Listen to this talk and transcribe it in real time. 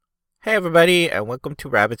Hey everybody, and welcome to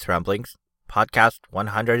Rabbit's Ramblings, podcast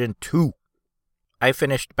 102. I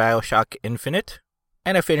finished BioShock Infinite,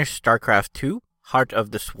 and I finished StarCraft 2, Heart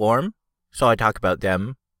of the Swarm, so I talk about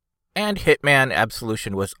them. And Hitman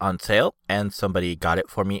Absolution was on sale, and somebody got it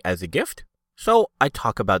for me as a gift, so I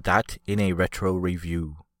talk about that in a retro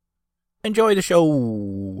review. Enjoy the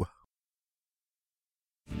show!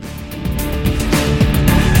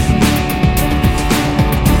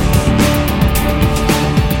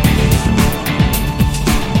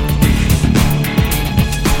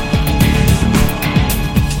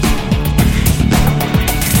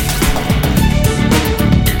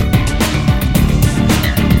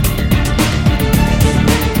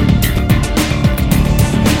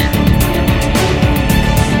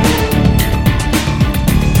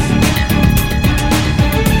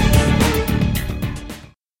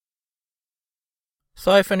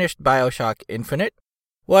 So I finished BioShock Infinite.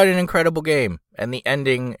 What an incredible game, and the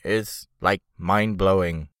ending is,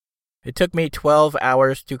 mind-blowing. It took me 12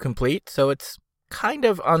 hours to complete, so it's kind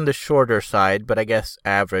of on the shorter side, but I guess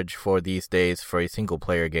average for these days for a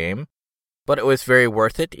single-player game. But it was very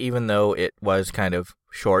worth it, even though it was kind of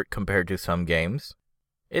short compared to some games.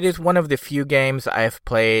 It is one of the few games I've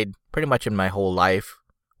played pretty much in my whole life,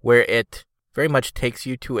 where it very much takes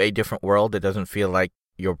you to a different world. It doesn't feel like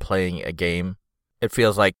you're playing a game. It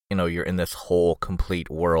feels like, you're in this whole complete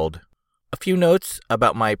world. A few notes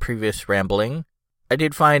about my previous rambling. I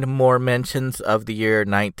did find more mentions of the year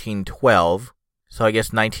 1912. So I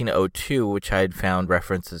guess 1902, which I had found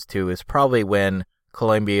references to, is probably when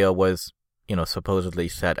Columbia was, supposedly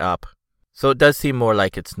set up. So it does seem more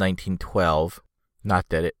like it's 1912. Not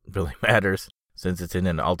that it really matters, since it's in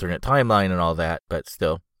an alternate timeline and all that, but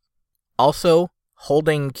still. Also,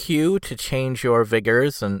 holding Q to change your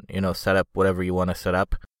vigors and, set up whatever you want to set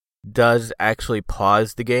up does actually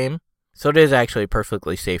pause the game. So it is actually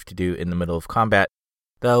perfectly safe to do in the middle of combat.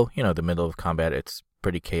 Though, the middle of combat, it's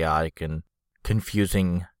pretty chaotic and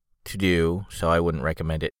confusing to do, so I wouldn't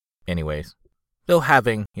recommend it anyways. Though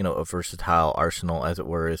having, a versatile arsenal, as it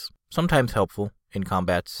were, is sometimes helpful in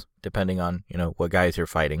combats, depending on, what guys you're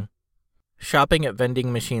fighting. Shopping at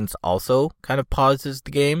vending machines also kind of pauses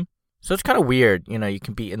the game. So it's kind of weird, you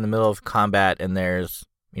can be in the middle of combat and there's,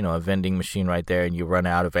 a vending machine right there and you run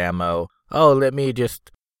out of ammo. Oh, let me just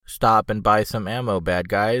stop and buy some ammo, bad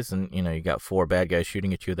guys. And, you got 4 bad guys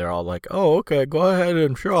shooting at you. They're all like, oh, okay, go ahead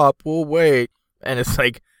and shop. We'll wait. And it's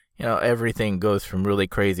like, everything goes from really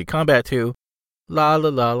crazy combat to la la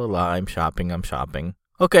la la la, I'm shopping.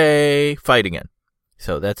 Okay, fight again.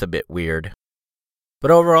 So that's a bit weird. But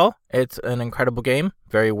overall, it's an incredible game,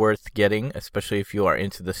 very worth getting, especially if you are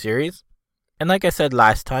into the series. And like I said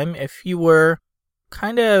last time, if you were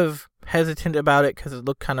kind of hesitant about it because it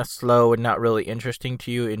looked kind of slow and not really interesting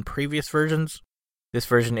to you in previous versions, this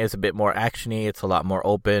version is a bit more actiony, it's a lot more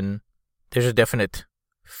open. There's a definite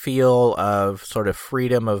feel of sort of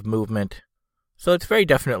freedom of movement. So it's very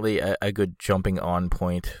definitely a good jumping on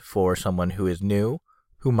point for someone who is new,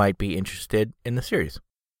 who might be interested in the series.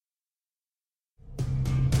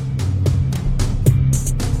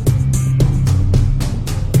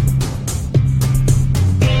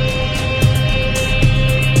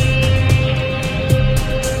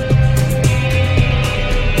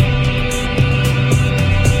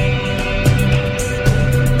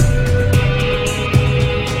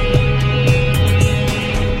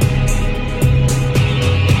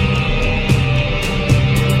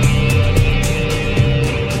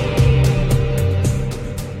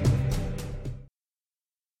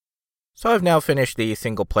 So I've now finished the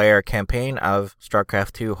single-player campaign of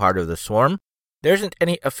StarCraft 2, Heart of the Swarm. There isn't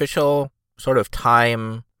any official sort of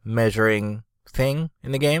time measuring thing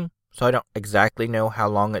in the game, so I don't exactly know how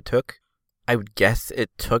long it took. I would guess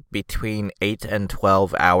it took between 8 and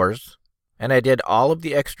 12 hours. And I did all of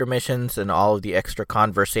the extra missions and all of the extra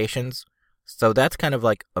conversations, so that's kind of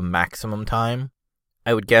like a maximum time.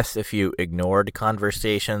 I would guess if you ignored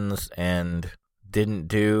conversations and didn't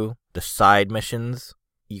do the side missions,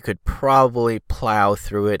 you could probably plow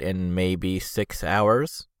through it in maybe 6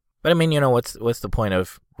 hours. But I mean, what's the point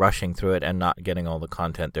of rushing through it and not getting all the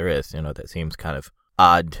content there is? That seems kind of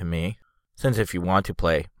odd to me. Since if you want to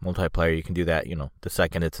play multiplayer, you can do that, the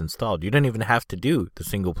second it's installed. You don't even have to do the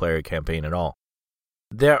single-player campaign at all.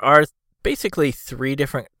 There are basically 3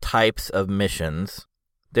 different types of missions.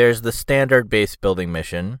 There's the standard base building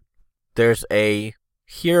mission. There's a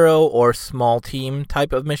hero or small team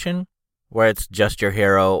type of mission, where it's just your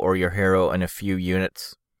hero or your hero and a few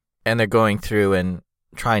units. And they're going through and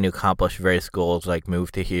trying to accomplish various goals like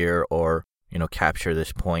move to here or, capture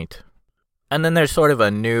this point. And then there's sort of a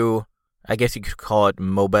new, I guess you could call it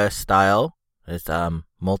MOBA style, It's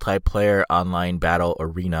multiplayer online battle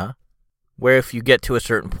arena, where if you get to a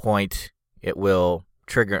certain point, it will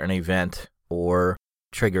trigger an event or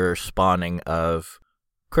trigger spawning of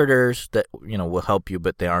critters that, will help you,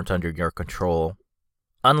 but they aren't under your control.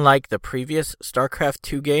 Unlike the previous StarCraft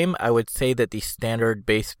 2 game, I would say that the standard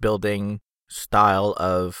base building style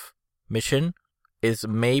of mission is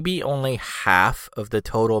maybe only half of the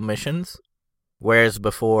total missions, whereas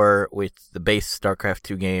before with the base StarCraft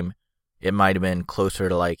 2 game, it might have been closer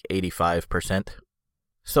to like 85%.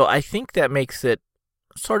 So I think that makes it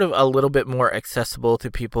sort of a little bit more accessible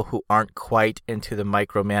to people who aren't quite into the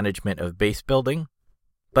micromanagement of base building,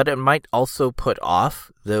 but it might also put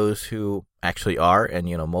off those who actually are, and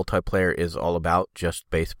multiplayer is all about just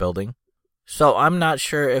base building. So I'm not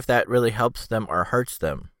sure if that really helps them or hurts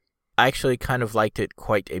them. I actually kind of liked it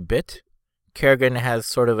quite a bit. Kerrigan has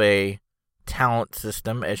sort of a talent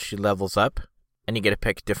system as she levels up, and you get to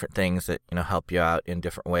pick different things that, help you out in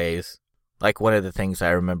different ways. Like one of the things I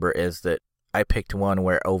remember is that I picked one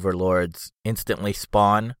where overlords instantly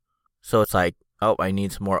spawn. So it's like, oh, I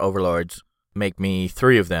need some more overlords. Make me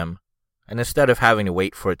 3 of them. And instead of having to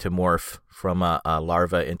wait for it to morph from a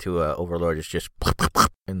larva into a overlord, it's just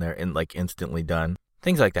in there and like instantly done.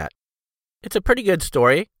 Things like that. It's a pretty good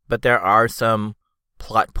story, but there are some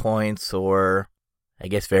plot points or I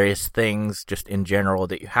guess various things just in general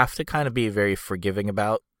that you have to kind of be very forgiving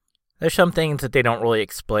about. There's some things that they don't really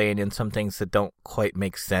explain and some things that don't quite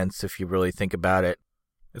make sense if you really think about it.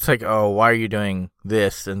 It's like, oh, why are you doing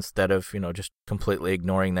this instead of, just completely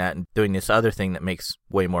ignoring that and doing this other thing that makes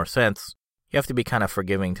way more sense? You have to be kind of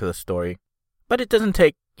forgiving to the story. But it doesn't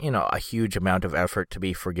take, a huge amount of effort to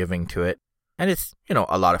be forgiving to it. And it's,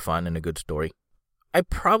 a lot of fun and a good story. I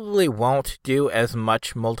probably won't do as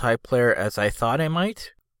much multiplayer as I thought I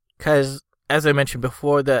might. Because, as I mentioned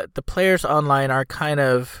before, the players online are kind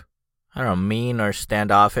of, mean or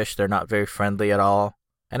standoffish. They're not very friendly at all.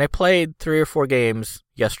 And I played 3 or 4 games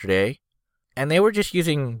yesterday, and they were just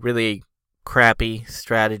using really crappy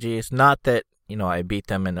strategies. Not that, I beat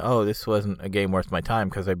them and, this wasn't a game worth my time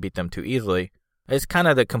because I beat them too easily. It's kind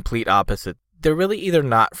of the complete opposite. They're really either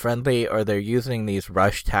not friendly or they're using these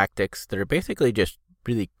rush tactics that are basically just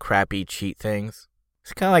really crappy cheat things.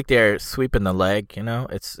 It's kind of like they're sweeping the leg,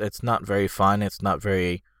 It's not very fun. It's not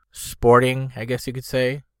very sporting, I guess you could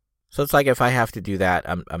say. So it's like if I have to do that,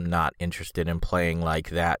 I'm not interested in playing like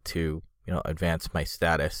that to, advance my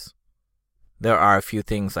status. There are a few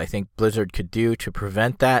things I think Blizzard could do to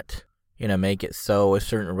prevent that. Make it so a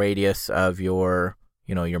certain radius of your,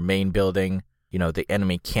 your main building, the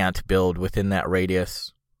enemy can't build within that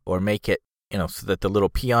radius. Or make it, so that the little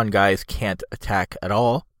peon guys can't attack at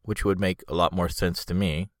all, which would make a lot more sense to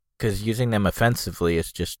me. Because using them offensively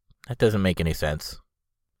is just, that doesn't make any sense.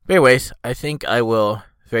 But anyways, I think I will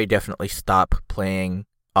very definitely stop playing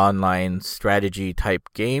online strategy type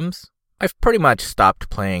games. I've pretty much stopped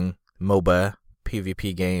playing MOBA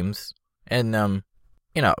PvP games. And,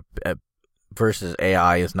 versus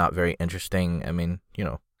AI is not very interesting. I mean,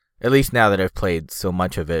 at least now that I've played so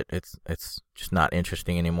much of it, it's just not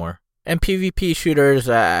interesting anymore. And PvP shooters,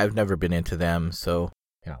 I've never been into them, so,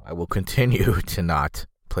 I will continue to not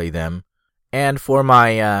play them. And for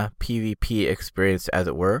my PvP experience, as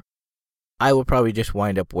it were, I will probably just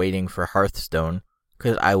wind up waiting for Hearthstone,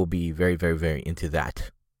 because I will be very, very, very into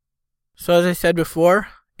that. So as I said before,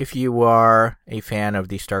 if you are a fan of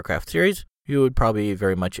the StarCraft series, you would probably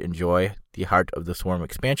very much enjoy the Heart of the Swarm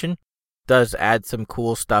expansion. It does add some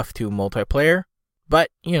cool stuff to multiplayer, but,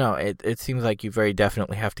 it seems like you very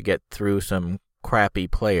definitely have to get through some crappy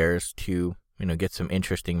players to, get some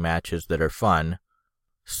interesting matches that are fun.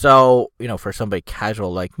 So, for somebody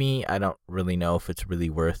casual like me, I don't really know if it's really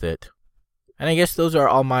worth it. And I guess those are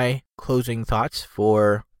all my closing thoughts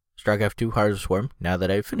for StarCraft 2 Heart of the Swarm now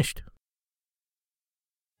that I've finished.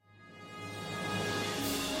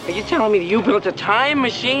 Are you telling me that you built a time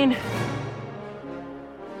machine?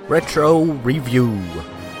 Retro Review.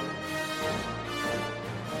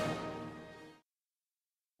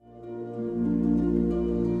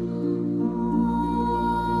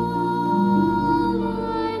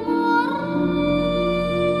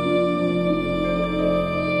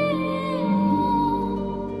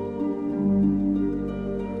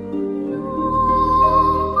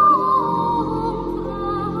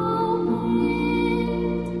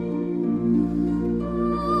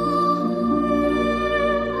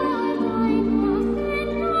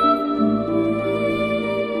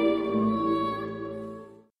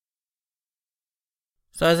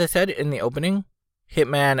 So as I said in the opening,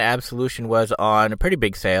 Hitman Absolution was on a pretty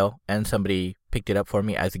big sale, and somebody picked it up for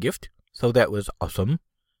me as a gift, so that was awesome.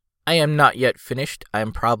 I am not yet finished.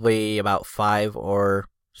 I'm probably about 5 or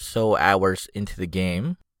so hours into the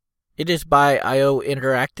game. It is by IO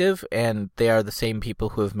Interactive, and they are the same people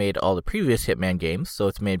who have made all the previous Hitman games, so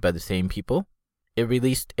it's made by the same people. It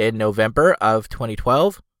released in November of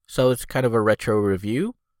 2012, so it's kind of a retro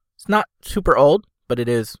review. It's not super old, but it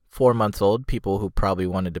is 4 months old. People who probably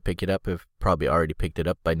wanted to pick it up have probably already picked it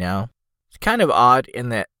up by now. It's kind of odd in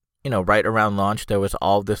that, right around launch, there was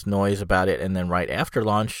all this noise about it, and then right after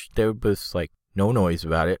launch, there was, no noise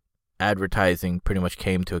about it. Advertising pretty much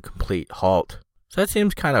came to a complete halt. So that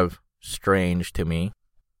seems kind of strange to me.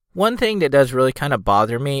 One thing that does really kind of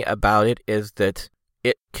bother me about it is that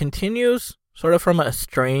it continues sort of from a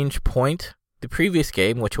strange point. The previous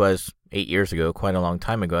game, which was 8 years ago, quite a long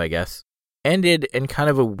time ago, I guess, ended in kind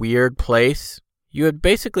of a weird place. You had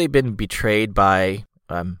basically been betrayed by,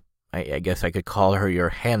 I guess I could call her your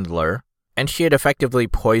handler, and she had effectively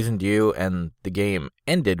poisoned you, and the game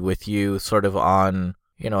ended with you sort of on,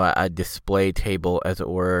 a display table, as it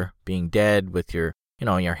were, being dead with your,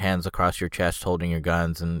 your hands across your chest holding your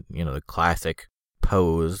guns and, the classic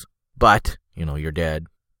pose, but, you're dead.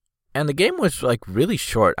 And the game was, really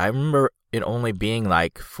short. I remember it only being,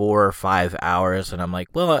 4 or 5 hours, and I'm like,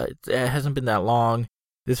 well, it hasn't been that long.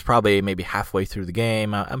 This is probably maybe halfway through the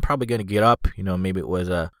game. I'm probably going to get up. Maybe it was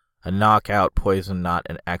a knockout poison, not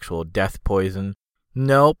an actual death poison.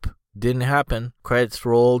 Nope, didn't happen. Credits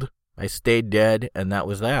rolled. I stayed dead, and that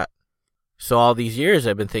was that. So all these years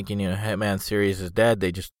I've been thinking, Hitman series is dead.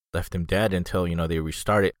 They just left him dead until, they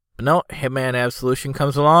restart it. But no, Hitman Absolution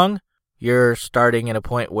comes along. You're starting at a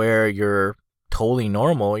point where you're totally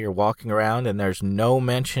normal. You're walking around, and there's no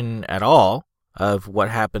mention at all of what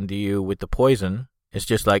happened to you with the poison. It's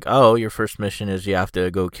just like, oh, your first mission is you have to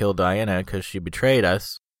go kill Diana because she betrayed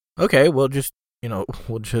us. Okay, we'll just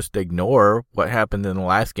ignore what happened in the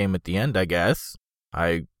last game at the end, I guess.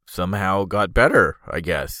 I somehow got better, I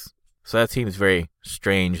guess. So that seems very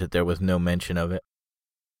strange that there was no mention of it.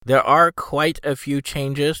 There are quite a few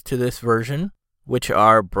changes to this version, which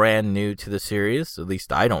are brand new to the series. At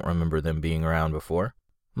least I don't remember them being around before.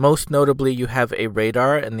 Most notably, you have a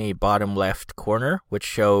radar in the bottom left corner, which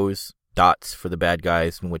shows dots for the bad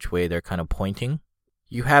guys and which way they're kind of pointing.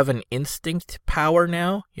 You have an instinct power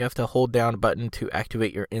now. You have to hold down a button to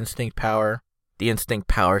activate your instinct power. The instinct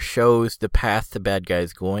power shows the path the bad guy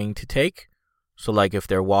is going to take. So if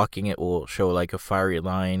they're walking, it will show a fiery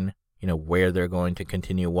line, where they're going to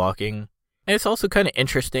continue walking. And it's also kind of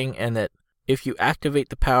interesting in that if you activate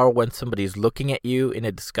the power when somebody's looking at you in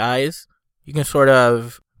a disguise, you can sort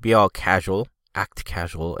of be all casual, act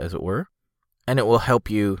casual as it were, and it will help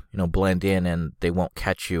you, blend in and they won't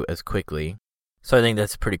catch you as quickly. So I think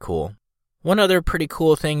that's pretty cool. One other pretty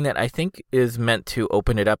cool thing that I think is meant to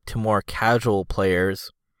open it up to more casual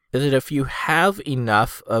players is that if you have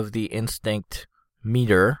enough of the instinct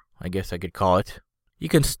meter, I guess I could call it, you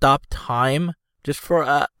can stop time just for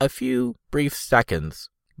a few brief seconds.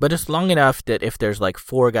 But it's long enough that if there's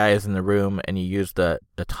 4 guys in the room and you use the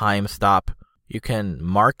time stop, you can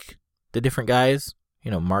mark the different guys,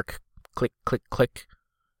 mark, click, click, click,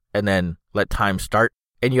 and then let time start,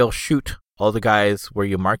 and you'll shoot all the guys where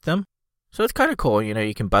you mark them. So it's kind of cool,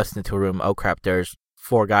 you can bust into a room, oh crap, there's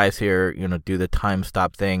 4 guys here, do the time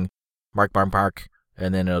stop thing, mark, mark, mark,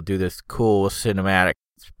 and then it'll do this cool cinematic.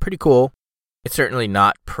 It's pretty cool. It's certainly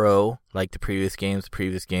not pro like the previous games. The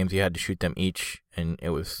previous games, you had to shoot them each, and it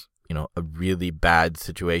was, a really bad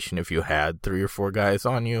situation if you had 3 or 4 guys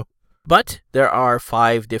on you. But there are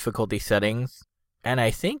 5 difficulty settings, and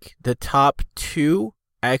I think the top 2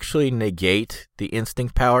 actually negate the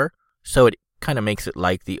instinct power, so it kind of makes it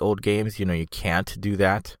like the old games, you can't do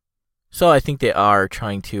that. So I think they are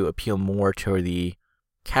trying to appeal more to the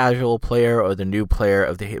casual player or the new player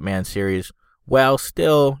of the Hitman series, while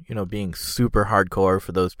still, being super hardcore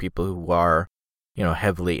for those people who are,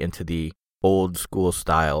 heavily into the old school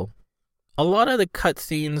style. A lot of the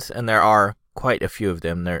cutscenes, and there are quite a few of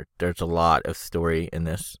them, there's a lot of story in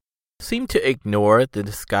this, seem to ignore the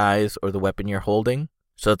disguise or the weapon you're holding.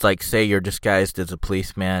 So it's say you're disguised as a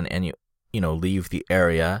policeman and you leave the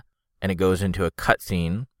area and it goes into a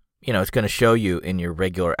cutscene. It's going to show you in your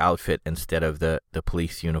regular outfit instead of the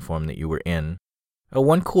police uniform that you were in.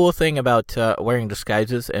 One cool thing about wearing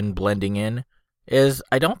disguises and blending in is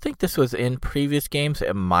I don't think this was in previous games.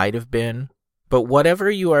 It might have been. But whatever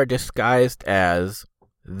you are disguised as,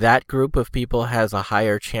 that group of people has a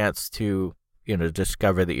higher chance to,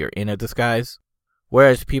 discover that you're in a disguise.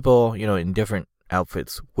 Whereas people, in different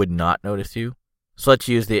outfits would not notice you. So let's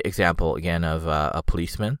use the example again of a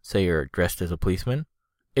policeman. Say you're dressed as a policeman.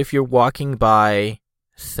 If you're walking by,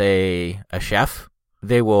 say, a chef,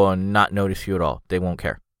 they will not notice you at all. They won't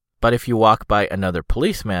care. But if you walk by another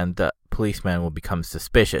policeman, the policeman will become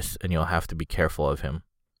suspicious and you'll have to be careful of him.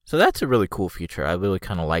 So that's a really cool feature. I really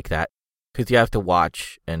kind of like that because you have to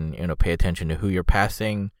watch and, pay attention to who you're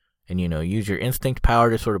passing and, use your instinct power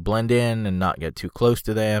to sort of blend in and not get too close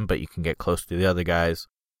to them, but you can get close to the other guys.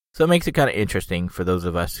 So it makes it kind of interesting for those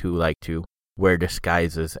of us who like to wear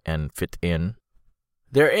disguises and fit in.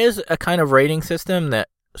 There is a kind of rating system that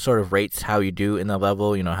sort of rates how you do in the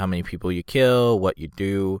level, how many people you kill, what you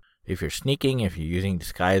do, if you're sneaking, if you're using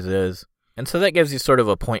disguises. And so that gives you sort of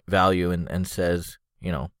a point value and says,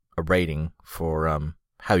 a rating for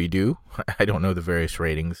how you do. I don't know the various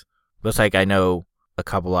ratings. But it's like I know a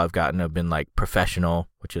couple I've gotten have been like professional,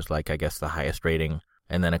 which is like, I guess, the highest rating.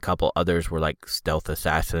 And then a couple others were like stealth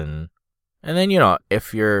assassin. And then,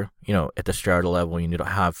 if you're, at the starter level, you don't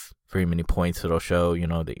have very many points, it'll show,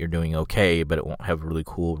 that you're doing okay, but it won't have a really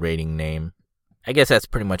cool rating name. I guess that's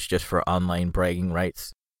pretty much just for online bragging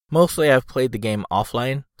rights. Mostly I've played the game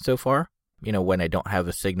offline so far, when I don't have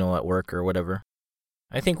a signal at work or whatever.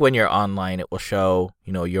 I think when you're online, it will show,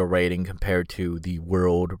 your rating compared to the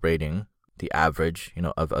world rating, the average,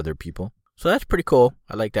 of other people. So that's pretty cool.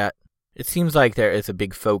 I like that. It seems like there is a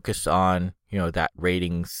big focus on, that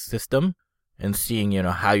rating system and seeing,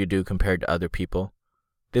 how you do compared to other people.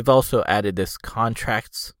 They've also added this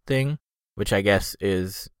contracts thing, which I guess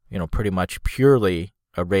is, pretty much purely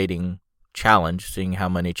a rating challenge, seeing how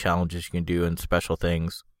many challenges you can do and special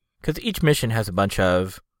things. Because each mission has a bunch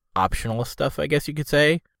of optional stuff, I guess you could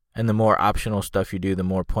say. And the more optional stuff you do, the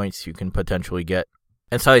more points you can potentially get.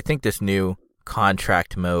 And so I think this new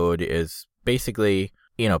contract mode is basically,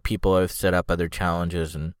 people have set up other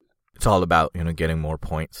challenges and it's all about, getting more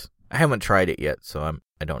points. I haven't tried it yet, so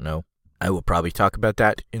I don't know. I will probably talk about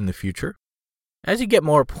that in the future. As you get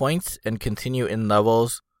more points and continue in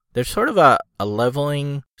levels, there's sort of a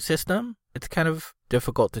leveling system. It's kind of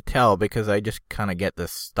difficult to tell because I just kind of get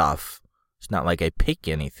this stuff. It's not like I pick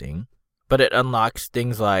anything. But it unlocks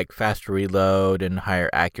things like faster reload and higher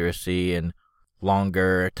accuracy and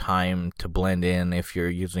longer time to blend in if you're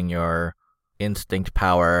using your instinct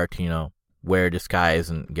power to, wear a disguise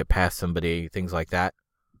and get past somebody, things like that.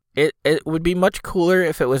 It would be much cooler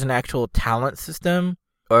if it was an actual talent system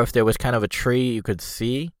or if there was kind of a tree you could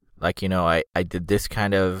see. Like, I did this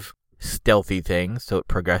kind of stealthy thing, so it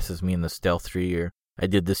progresses me in the stealth tree, or I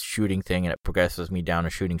did this shooting thing and it progresses me down a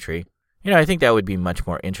shooting tree. I think that would be much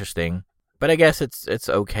more interesting. But I guess it's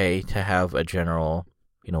okay to have a general,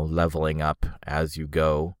 leveling up as you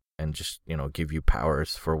go and just, give you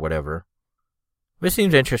powers for whatever. This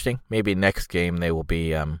seems interesting. Maybe next game they will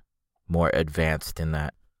be more advanced in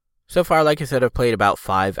that. So far, like I said, I've played about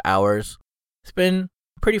 5 hours. It's been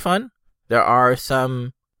pretty fun. There are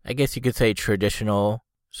some, I guess you could say, traditional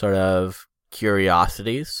sort of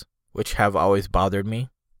curiosities, which have always bothered me.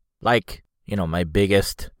 Like, my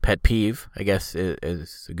biggest pet peeve, I guess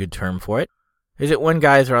is a good term for it, is that when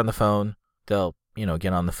guys are on the phone, they'll,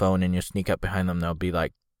 get on the phone and you sneak up behind them. They'll be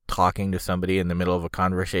like talking to somebody in the middle of a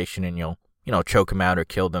conversation and you'll, choke them out or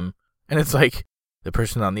kill them. And it's like the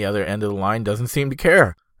person on the other end of the line doesn't seem to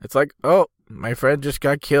care. It's like, oh, my friend just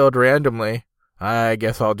got killed randomly. I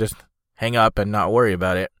guess I'll just hang up and not worry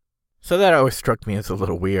about it. So that always struck me as a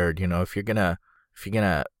little weird. If you're gonna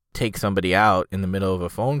take somebody out in the middle of a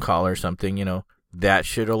phone call or something, that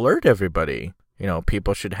should alert everybody.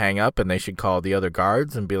 People should hang up and they should call the other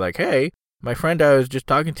guards and be like, hey, my friend I was just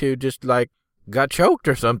talking to just got choked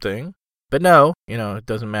or something. But no, it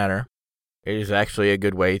doesn't matter. It is actually a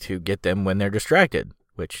good way to get them when they're distracted,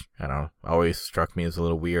 which, I don't know, always struck me as a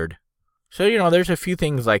little weird. So, there's a few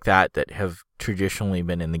things like that have traditionally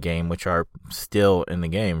been in the game, which are still in the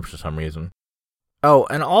game for some reason. Oh,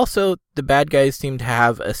 and also the bad guys seem to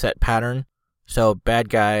have a set pattern. So bad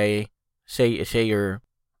guy, say you're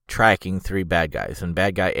tracking 3 bad guys, and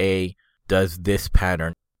bad guy A does this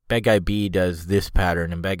pattern, bad guy B does this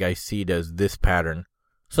pattern, and bad guy C does this pattern.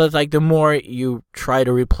 So it's like the more you try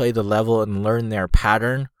to replay the level and learn their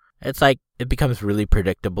pattern, it's like it becomes really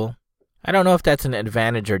predictable. I don't know if that's an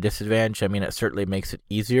advantage or disadvantage. I mean, it certainly makes it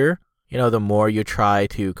easier. The more you try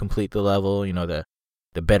to complete the level,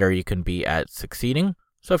 the better you can be at succeeding.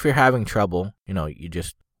 So if you're having trouble, you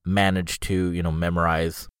just manage to,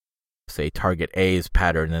 memorize, say, target A's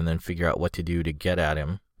pattern and then figure out what to do to get at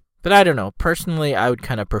him. But I don't know. Personally, I would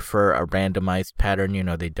kind of prefer a randomized pattern.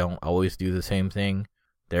 They don't always do the same thing.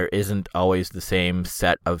 There isn't always the same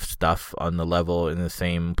set of stuff on the level in the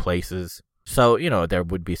same places. So, there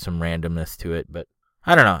would be some randomness to it. But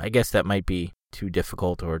I don't know. I guess that might be too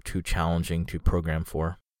difficult or too challenging to program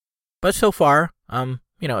for. But so far,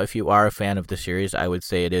 if you are a fan of the series, I would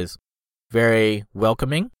say it is very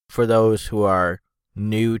welcoming for those who are,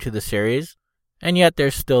 new to the series, and yet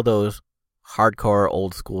there's still those hardcore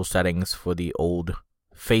old school settings for the old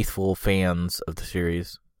faithful fans of the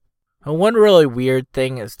series. And one really weird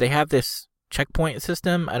thing is they have this checkpoint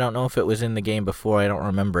system. I don't know if it was in the game before. I don't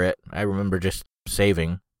remember it. I remember just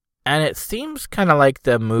saving. And it seems kind of like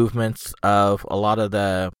the movements of a lot of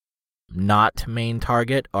the not main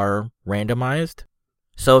target are randomized.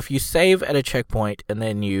 So if you save at a checkpoint and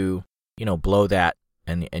then you blow that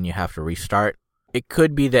and you have to restart, it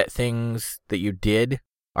could be that things that you did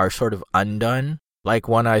are sort of undone. Like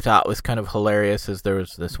one I thought was kind of hilarious is there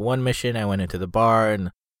was this one mission, I went into the bar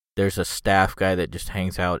and there's a staff guy that just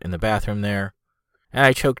hangs out in the bathroom there. And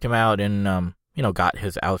I choked him out and, got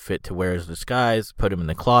his outfit to wear as disguise, put him in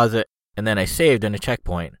the closet, and then I saved in a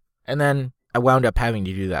checkpoint. And then I wound up having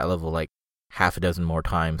to do that level like half a dozen more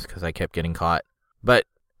times because I kept getting caught. But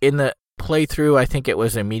in the playthrough, I think it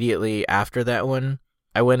was immediately after that one,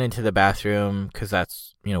 I went into the bathroom because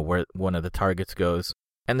that's, where one of the targets goes.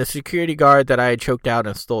 And the security guard that I had choked out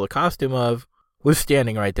and stole the costume of was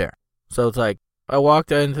standing right there. So it's like, I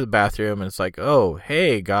walked into the bathroom and it's like, oh,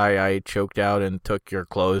 hey, guy I choked out and took your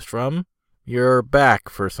clothes from, you're back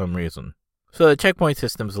for some reason. So the checkpoint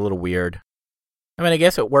system's a little weird. I mean, I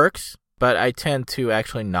guess it works, but I tend to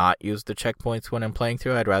actually not use the checkpoints when I'm playing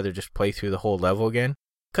through. I'd rather just play through the whole level again.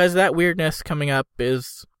 Because that weirdness coming up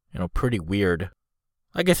is, pretty weird.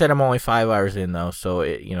 Like I said, I'm only 5 hours in, though, so,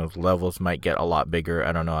 levels might get a lot bigger.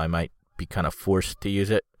 I don't know, I might be kind of forced to use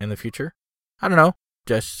it in the future. I don't know.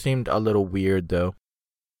 Just seemed a little weird, though.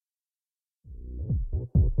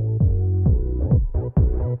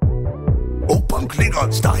 Open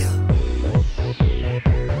Klingon style.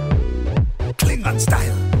 Klingon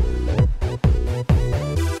style.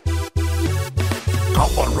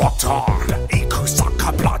 Kawan Rocktar,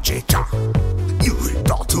 Ikusaka Plajeja. You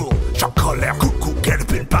Datu, Shakale, Kuku,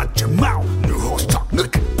 Gerpin, Bajamau, New Hostak,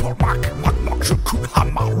 Nick, Pormak, Magmak, Shukut,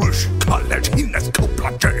 Hamarush, College, Hines,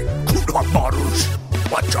 Koplaje, Kuda Marush,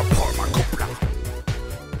 Waja Porma Kopla.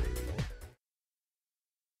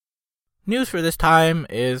 News for this time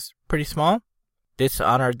is pretty small.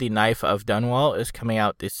 Dishonored the Knife of Dunwall is coming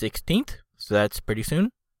out the 16th, so that's pretty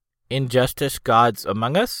soon. Injustice Gods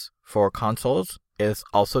Among Us for consoles is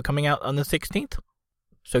also coming out on the 16th.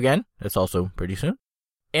 So again, it's also pretty soon.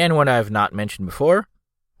 And one I've not mentioned before,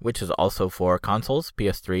 which is also for consoles,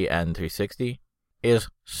 PS3 and 360, is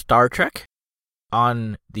Star Trek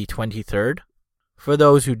on the 23rd. For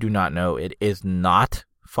those who do not know, it is not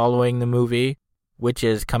following the movie, which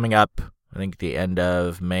is coming up, I think, the end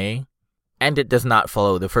of May. And it does not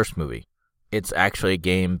follow the first movie. It's actually a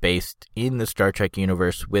game based in the Star Trek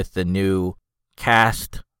universe with the new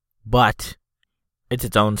cast, but it's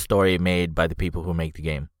its own story made by the people who make the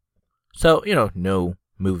game. So, no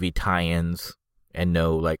movie tie-ins and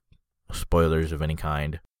no, spoilers of any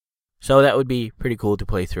kind. So that would be pretty cool to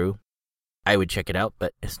play through. I would check it out,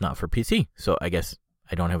 but it's not for PC, so I guess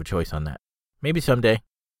I don't have a choice on that. Maybe someday.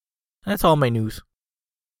 That's all my news.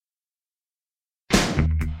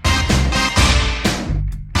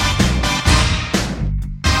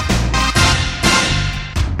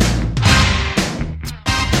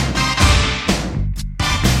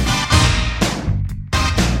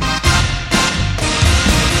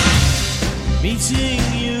 Meeting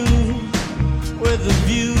you with a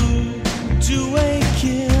view to a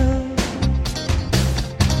kill,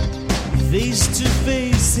 face to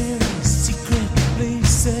face in secret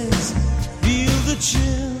places, feel the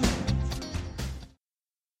chill.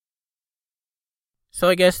 So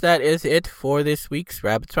I guess that is it for this week's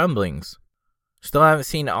Rabbit's Rumblings. Still haven't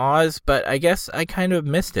seen Oz, but I guess I kind of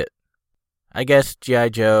missed it. I guess G.I.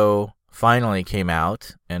 Joe finally came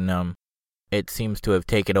out, and it seems to have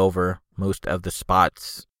taken over most of the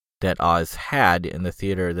spots that Oz had in the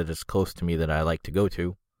theater that is close to me that I like to go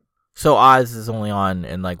to. So Oz is only on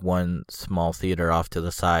in one small theater off to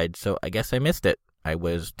the side, so I guess I missed it. I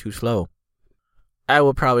was too slow. I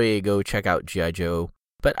will probably go check out G.I. Joe,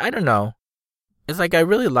 but I don't know. It's I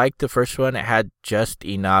really liked the first one. It had just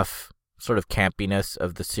enough sort of campiness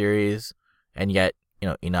of the series, and yet,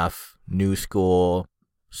 enough new school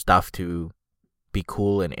stuff to be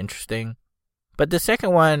cool and interesting. But the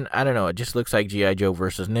second one, I don't know, it just looks like G.I. Joe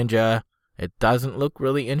versus Ninja. It doesn't look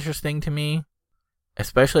really interesting to me,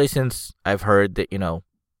 especially since I've heard that,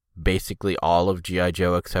 basically all of G.I.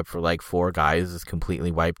 Joe except for 4 guys is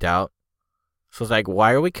completely wiped out. So it's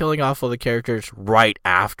why are we killing off all the characters right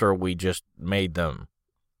after we just made them?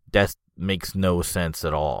 That makes no sense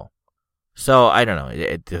at all. So, I don't know,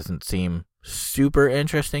 it doesn't seem super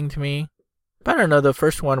interesting to me. But I don't know, the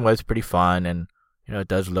first one was pretty fun, and, it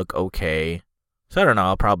does look okay. So I don't know,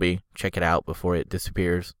 I'll probably check it out before it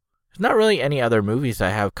disappears. There's not really any other movies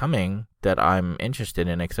I have coming that I'm interested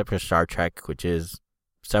in except for Star Trek, which is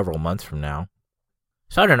several months from now.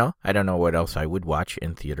 So I don't know. I don't know what else I would watch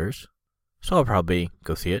in theaters. So I'll probably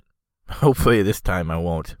go see it. Hopefully this time I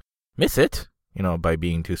won't miss it, by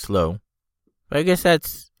being too slow. But I guess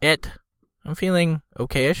that's it. I'm feeling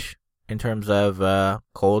okay-ish in terms of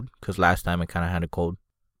cold, because last time I kind of had a cold.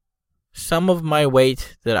 Some of my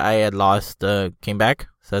weight that I had lost came back,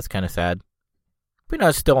 so that's kind of sad. But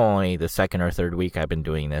it's still only the second or third week I've been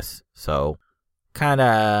doing this, so kind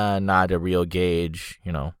of not a real gauge,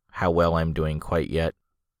 how well I'm doing quite yet.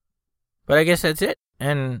 But I guess that's it,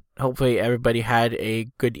 and hopefully everybody had a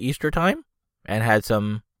good Easter time and had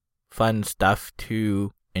some fun stuff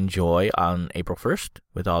to enjoy on April 1st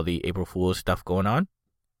with all the April Fool's stuff going on.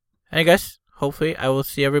 And I guess, hopefully, I will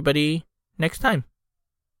see everybody next time.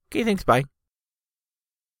 Okay, thanks, bye.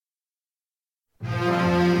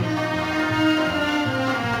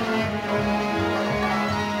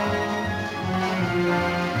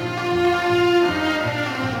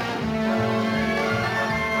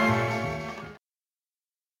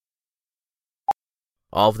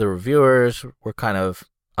 All of the reviewers were kind of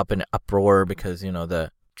up in uproar because,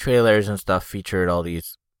 the trailers and stuff featured all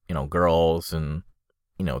these, girls and,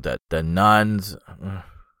 the nuns.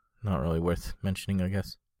 Not really worth mentioning, I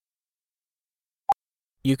guess.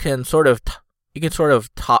 You can sort of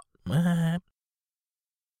talk. I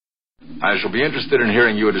shall be interested in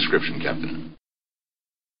hearing your description, Captain.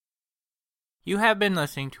 You have been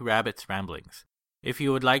listening to Rabbit's Ramblings. If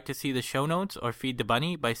you would like to see the show notes or feed the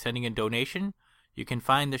bunny by sending a donation, you can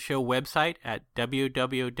find the show website at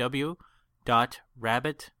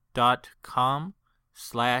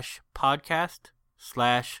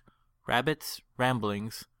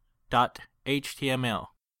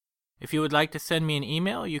If you would like to send me an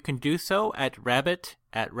email, you can do so at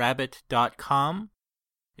rabbit@rabbit.com.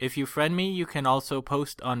 If you friend me, you can also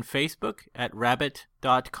post on Facebook at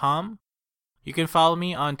rabbit.com. You can follow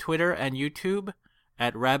me on Twitter and YouTube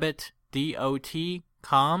at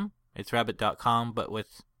rabbitdotcom. It's rabbit.com, but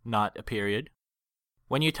with not a period.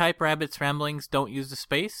 When you type Rabbit's Ramblings, don't use the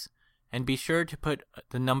space, and be sure to put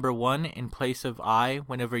the number 1 in place of I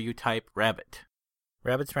whenever you type rabbit.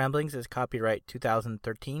 Rabbit's Ramblings is copyright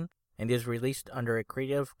 2013 and is released under a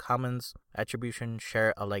Creative Commons Attribution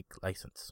Share Alike license.